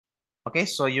Okay,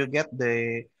 so you get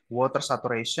the water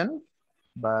saturation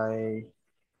by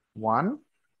 1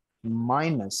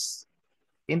 minus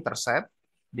intercept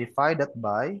divided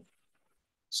by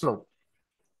slope.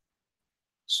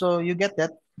 So you get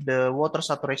that the water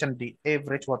saturation, the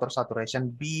average water saturation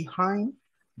behind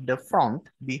the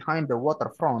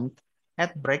waterfront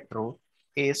at breakthrough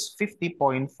is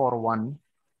 50.41,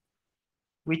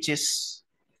 which is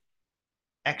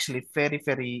actually very,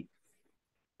 very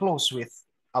close with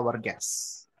our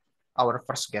guess, our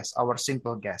first guess, our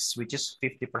simple guess, which is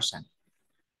 50%.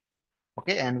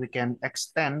 Okay, and we can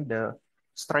extend the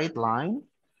straight line.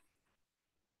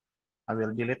 I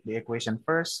will delete the equation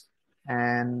first,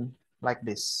 and like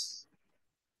this,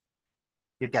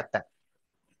 you get that.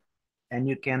 And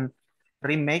you can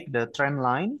remake the trend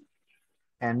line,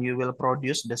 and you will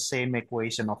produce the same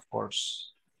equation, of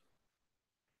course.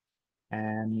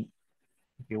 And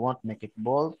if you want, make it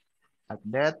bold, like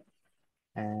that.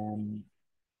 And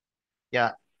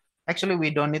yeah, actually,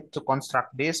 we don't need to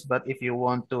construct this, but if you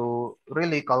want to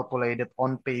really calculate it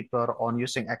on paper, on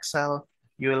using Excel,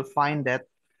 you will find that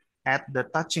at the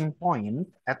touching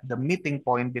point, at the meeting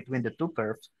point between the two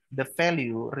curves, the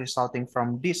value resulting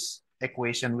from this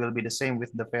equation will be the same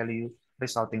with the value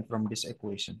resulting from this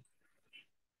equation.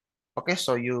 Okay,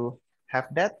 so you have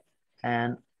that,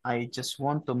 and I just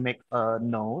want to make a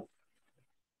note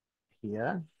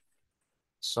here.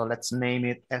 So let's name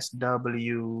it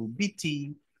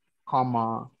SWBT,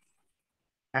 comma,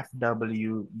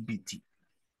 FWBT.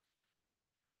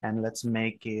 And let's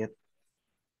make it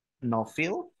no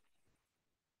fill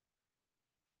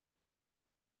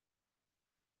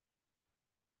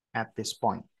at this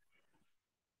point.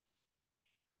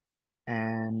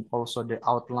 And also the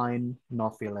outline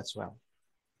no fill as well.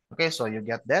 Okay, so you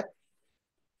get that.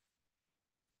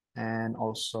 And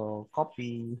also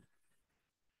copy,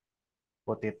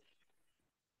 put it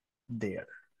there.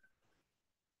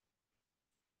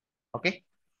 Okay,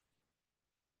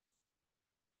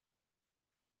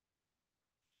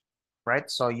 right?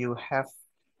 So you have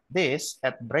this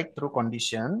at breakthrough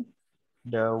condition,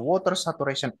 the water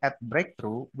saturation at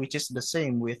breakthrough, which is the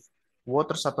same with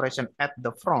water saturation at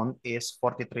the front, is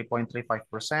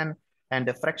 43.35%, and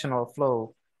the fractional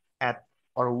flow at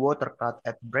or water cut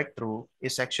at breakthrough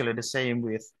is actually the same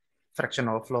with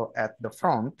fractional flow at the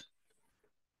front,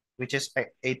 which is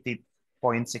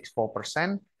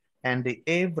 80.64%, and the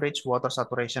average water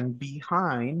saturation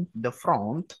behind the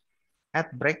front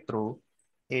at breakthrough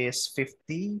is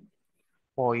 50.41%.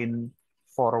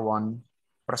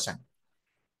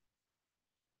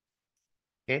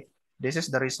 Okay, this is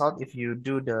the result if you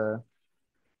do the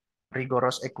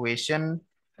rigorous equation,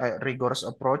 rigorous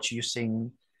approach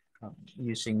using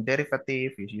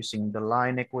derivative, using the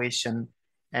line equation,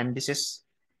 and this is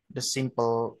the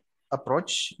simple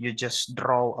approach. You just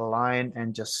draw a line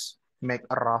and just make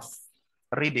a rough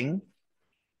reading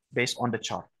based on the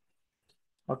chart.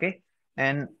 Okay,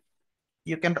 and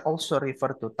you can also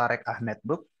refer to Tarek Ahmed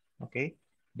book, okay,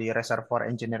 the Reservoir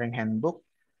Engineering Handbook,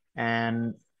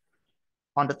 and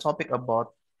on the topic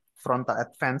about frontal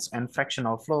advance and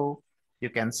fractional flow, you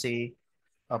can see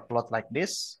a plot like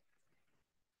this.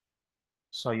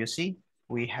 So you see,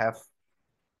 we have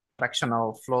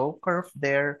fractional flow curve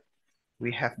there,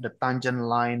 we have the tangent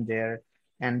line there,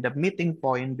 and the meeting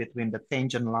point between the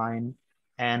tangent line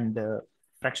and the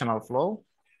fractional flow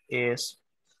is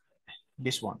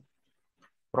this one,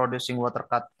 producing water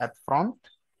cut at front,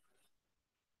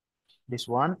 this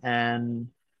one,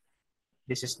 and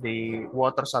this is the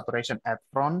water saturation at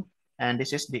front, and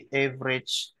this is the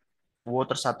average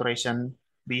water saturation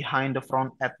behind the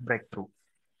front at breakthrough.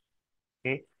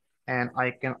 Okay, and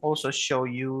I can also show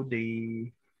you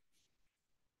the,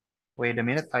 wait a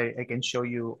minute, I can show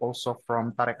you also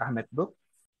from Tarek Ahmed book.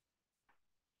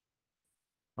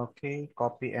 Okay,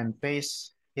 copy and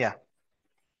paste. Yeah.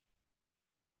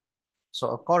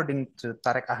 So according to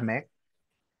Tarek Ahmed,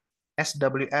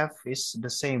 SWF is the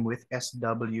same with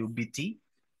SWBT.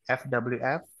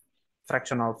 FWF,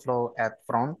 fractional flow at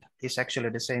front, is actually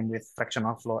the same with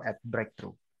fractional flow at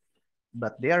breakthrough.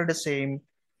 But they are the same,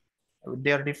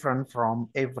 they are different from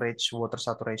average water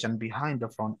saturation behind the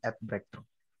front at breakthrough.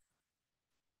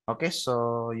 Okay,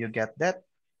 so you get that.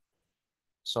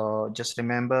 So just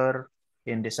remember,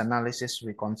 in this analysis,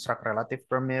 we construct relative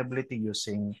permeability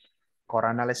using core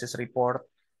analysis report.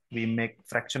 We make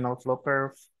fractional flow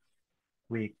curve.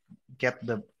 We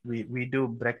do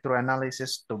breakthrough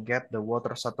analysis to get the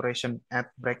water saturation at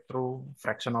breakthrough,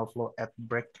 fractional flow at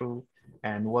breakthrough,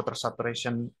 and water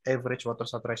saturation, average water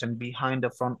saturation behind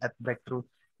the front at breakthrough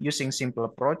using simple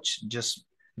approach. Just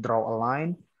draw a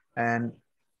line, and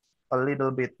a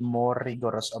little bit more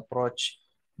rigorous approach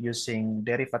using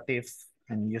derivative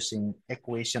and using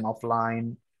equation of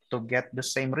line to get the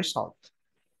same result.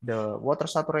 The water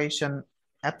saturation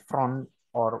at front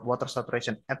or water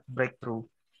saturation at breakthrough,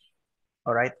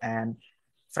 all right, and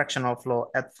fractional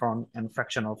flow at front and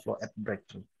fractional flow at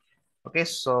breakthrough. Okay,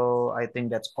 so I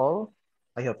think that's all.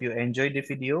 I hope you enjoyed the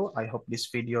video. I hope this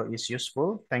video is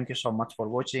useful. Thank you so much for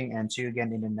watching and see you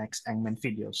again in the next Eng-Man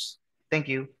videos. Thank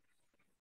you.